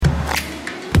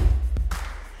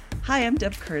Hi, I'm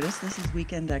Deb Curtis. This is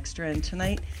Weekend Extra, and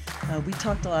tonight we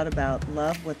talked a lot about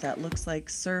love, what that looks like,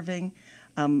 serving,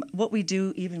 what we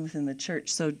do even within the church.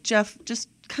 So, Jeff, just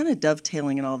kind of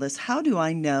dovetailing in all this, how do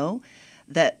I know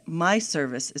that my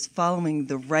service is following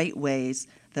the right ways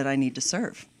that I need to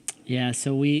serve? Yeah,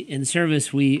 so in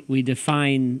service we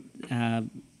define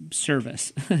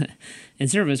service. In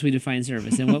service we define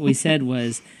service, and what we said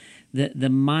was the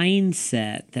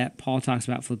mindset that Paul talks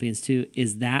about Philippians 2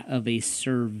 is that of a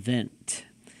servant,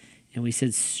 and we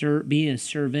said being a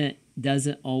servant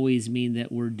doesn't always mean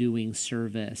that we're doing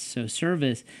service. So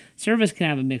service can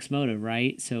have a mixed motive,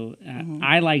 right? So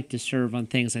I like to serve on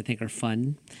things I think are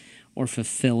fun or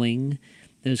fulfilling,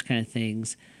 those kind of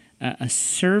things. A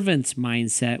servant's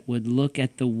mindset would look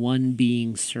at the one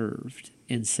being served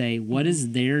and say, what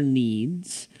is their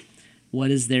needs? What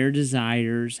is their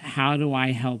desires? How do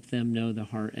I help them know the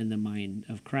heart and the mind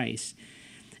of Christ?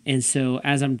 And so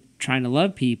as I'm trying to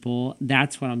love people,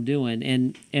 that's what I'm doing.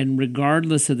 And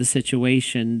regardless of the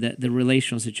situation, the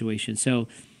relational situation. So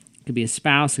it could be a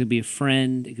spouse, it could be a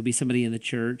friend, it could be somebody in the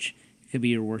church, it could be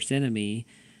your worst enemy.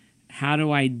 How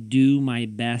do I do my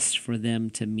best for them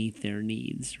to meet their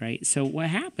needs, right? So what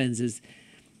happens is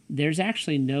there's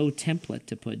actually no template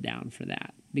to put down for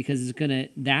that, because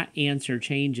that answer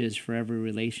changes for every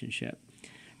relationship.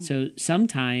 So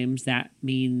sometimes that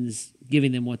means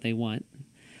giving them what they want.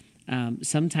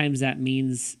 Sometimes that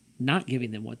means not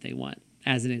giving them what they want,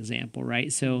 as an example,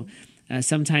 right? So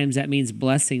sometimes that means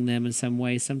blessing them in some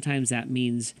way. Sometimes that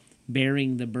means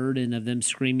bearing the burden of them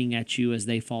screaming at you as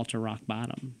they fall to rock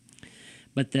bottom.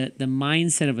 But the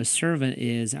mindset of a servant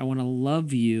is, I want to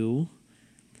love you.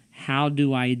 How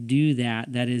do I do that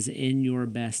is in your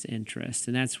best interest?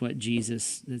 And that's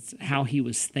how he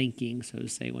was thinking, so to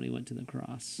say, when he went to the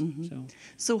cross. Mm-hmm.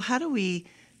 So how do we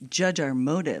judge our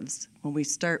motives when we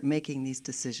start making these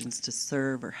decisions to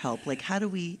serve or help? Like, how do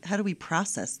we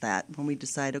process that when we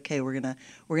decide, okay, we're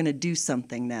gonna do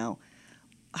something now?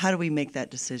 How do we make that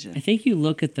decision? I think you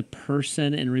look at the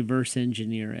person and reverse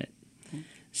engineer it.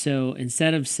 So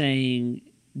instead of saying,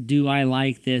 do I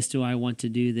like this? Do I want to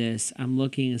do this? I'm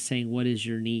looking and saying, what is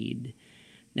your need?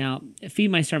 Now, Feed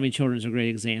My Starving Children is a great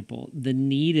example. The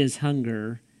need is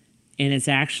hunger, and it's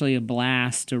actually a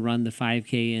blast to run the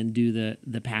 5K and do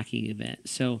the packing event.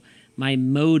 So my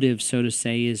motive, so to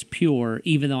say, is pure,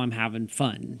 even though I'm having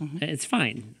fun. Mm-hmm. It's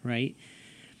fine, right?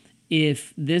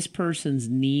 If this person's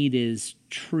need is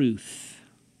truth,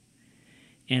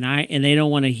 and they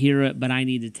don't want to hear it, but I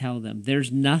need to tell them,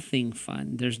 there's nothing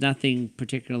fun. There's nothing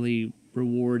particularly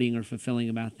rewarding or fulfilling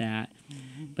about that.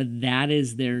 Mm-hmm. But that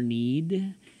is their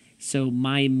need. So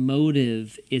my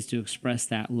motive is to express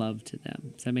that love to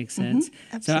them. Does that make sense?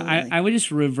 Mm-hmm. Absolutely. So I would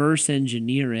just reverse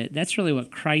engineer it. That's really what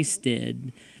Christ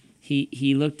did.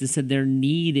 He looked and said, their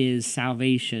need is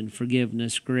salvation,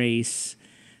 forgiveness, grace.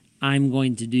 I'm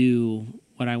going to do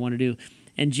what I want to do.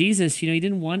 And Jesus, he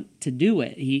didn't want to do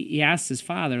it. He asked his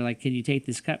Father, like, can you take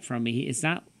this cup from me? It's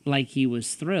not like he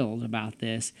was thrilled about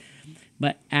this,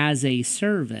 but as a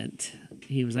servant,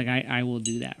 he was like, I will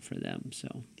do that for them.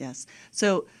 So yes.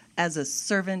 So as a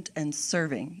servant and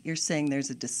serving, you're saying there's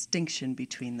a distinction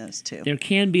between those two. There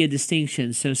can be a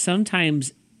distinction. So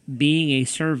sometimes being a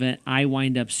servant, I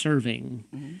wind up serving.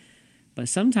 Mm-hmm. But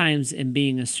sometimes in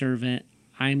being a servant,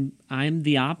 I'm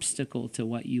the obstacle to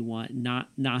what you want, not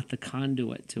the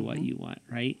conduit to what you want,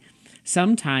 right?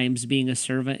 Sometimes being a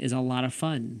servant is a lot of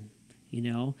fun,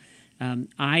 this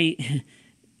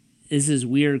is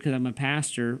weird because I'm a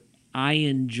pastor. I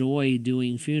enjoy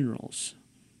doing funerals,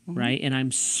 right? And I'm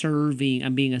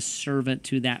being a servant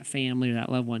to that family or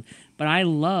that loved one. But I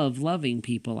love loving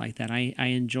people like that. I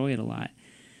enjoy it a lot.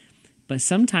 But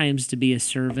sometimes to be a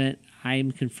servant,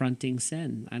 I'm confronting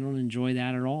sin. I don't enjoy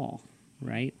that at all.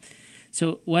 Right,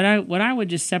 so what I would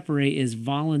just separate is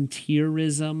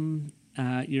volunteerism.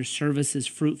 Your service is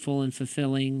fruitful and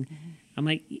fulfilling. Mm-hmm. I'm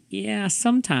like, yeah,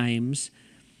 sometimes,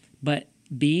 but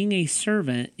being a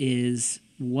servant is,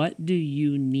 what do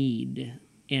you need?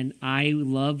 And I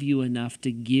love you enough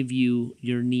to give you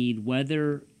your need,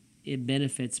 whether it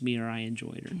benefits me or I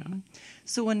enjoy it or not.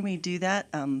 So when we do that,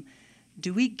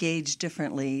 do we gauge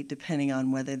differently depending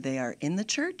on whether they are in the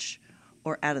church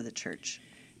or out of the church?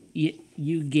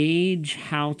 You gauge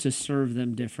how to serve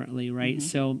them differently, right? Mm-hmm.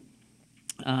 So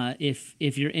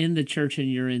if you're in the church and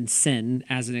you're in sin,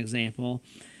 as an example,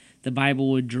 the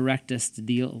Bible would direct us to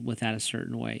deal with that a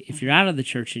certain way. If you're out of the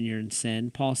church and you're in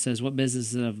sin, Paul says, what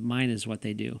business of mine is what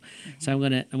they do? Mm-hmm. So I'm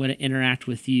going to interact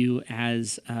with you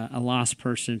as a lost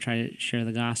person and try to share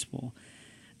the gospel.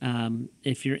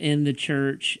 If you're in the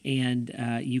church and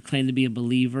you claim to be a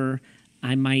believer,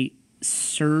 I might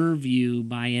serve you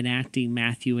by enacting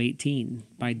Matthew 18,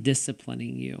 by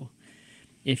disciplining you.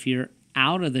 If you're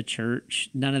out of the church,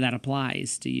 none of that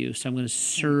applies to you. So I'm going to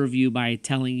serve you by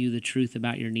telling you the truth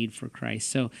about your need for Christ.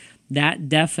 So that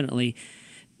definitely,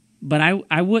 but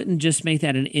I wouldn't just make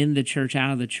that an in the church,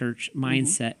 out of the church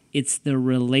mindset. It's the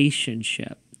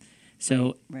relationship.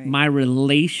 So my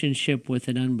relationship with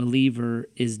an unbeliever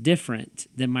is different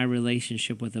than my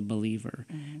relationship with a believer.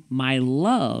 My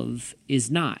love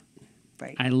is not.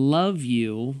 I love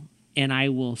you, and I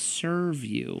will serve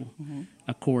you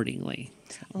accordingly.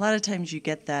 A lot of times you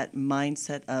get that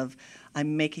mindset of,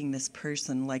 I'm making this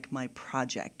person like my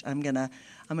project. I'm gonna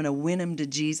win them to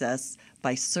Jesus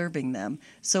by serving them.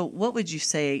 So what would you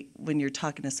say when you're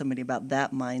talking to somebody about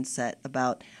that mindset,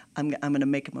 about I'm gonna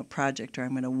make them a project, or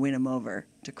I'm gonna win them over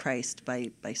to Christ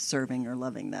by serving or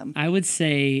loving them? I would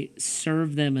say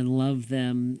serve them and love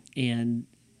them and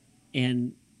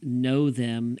know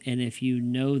them, and if you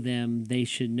know them, they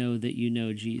should know that you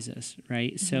know Jesus,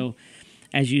 right? So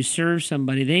as you serve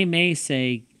somebody, they may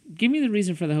say, give me the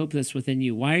reason for the hope that's within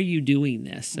you. Why are you doing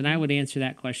this? And I would answer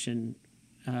that question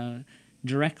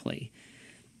directly.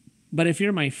 But if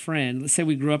you're my friend, let's say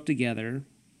we grew up together,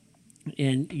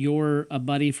 and you're a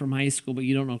buddy from high school, but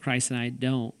you don't know Christ and I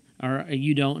don't, or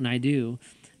you don't and I do,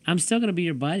 I'm still going to be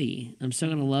your buddy. I'm still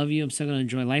going to love you. I'm still going to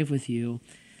enjoy life with you.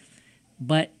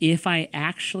 But if I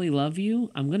actually love you,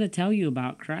 I'm going to tell you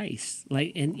about Christ.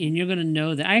 And you're going to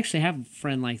know that I actually have a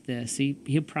friend like this. He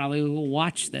probably will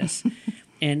watch this.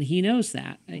 And he knows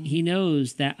that. He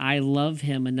knows that I love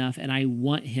him enough and I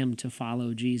want him to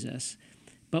follow Jesus.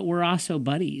 But we're also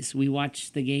buddies. We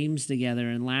watch the games together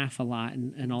and laugh a lot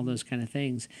and all those kind of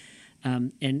things.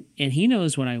 And he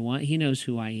knows what I want. He knows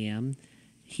who I am.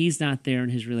 He's not there in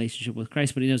his relationship with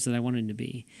Christ, but he knows that I want him to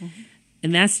be.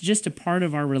 And that's just a part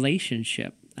of our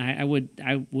relationship. I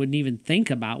wouldn't even think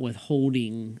about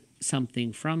withholding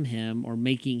something from him or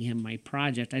making him my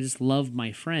project. I just love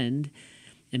my friend,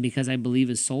 and because I believe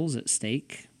his soul's at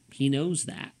stake, he knows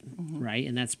that, right?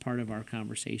 And that's part of our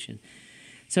conversation.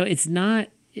 So it's not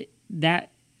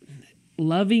that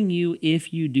loving you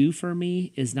if you do for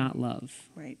me is not love,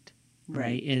 right?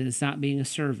 And it's not being a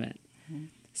servant.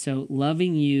 So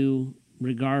loving you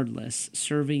regardless,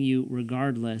 serving you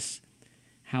regardless.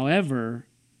 However,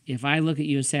 if I look at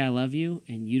you and say I love you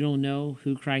and you don't know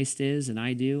who Christ is and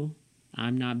I do,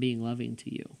 I'm not being loving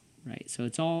to you, right? So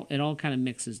it all kind of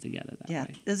mixes together that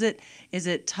way. Is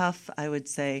it tough, I would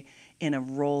say, in a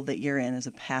role that you're in as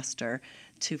a pastor,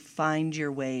 to find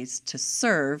your ways to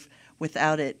serve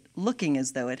without it looking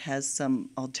as though it has some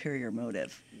ulterior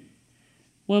motive?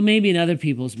 Well, maybe in other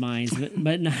people's minds,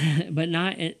 but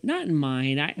not in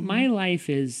mine. My life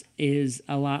is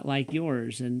a lot like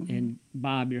yours and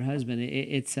Bob, your husband.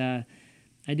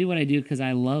 I do what I do because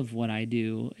I love what I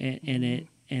do, and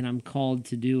I'm called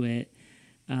to do it.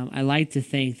 I like to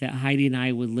think that Heidi and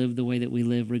I would live the way that we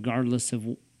live, regardless of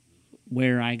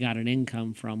where I got an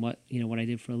income from, what I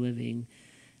did for a living.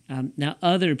 Now,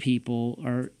 other people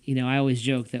are, I always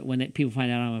joke that when people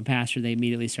find out I'm a pastor, they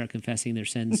immediately start confessing their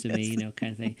sins to me,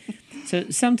 kind of thing. So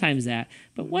sometimes that.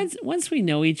 But once we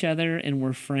know each other and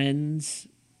we're friends,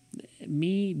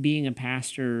 me being a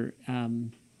pastor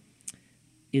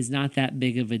is not that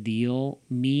big of a deal.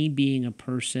 Me being a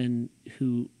person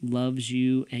who loves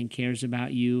you and cares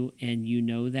about you, and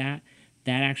that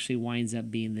actually winds up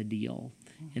being the deal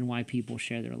and why people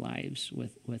share their lives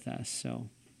with us. So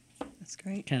that's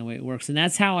great. Kind of way it works. And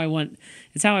that's how I want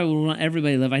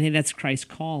everybody to live. I think that's Christ's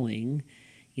calling.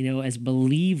 As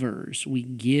believers, we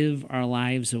give our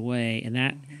lives away, and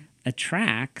that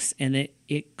attracts, and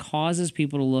it causes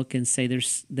people to look and say,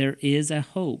 there is a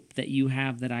hope that you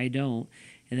have that I don't.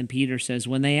 And then Peter says,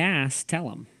 when they ask, tell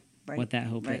them what that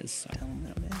hope is. So. Tell them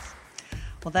that it is.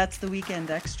 Well, that's the Weekend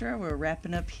Extra. We're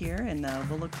wrapping up here, and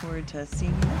we'll look forward to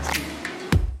seeing you next week.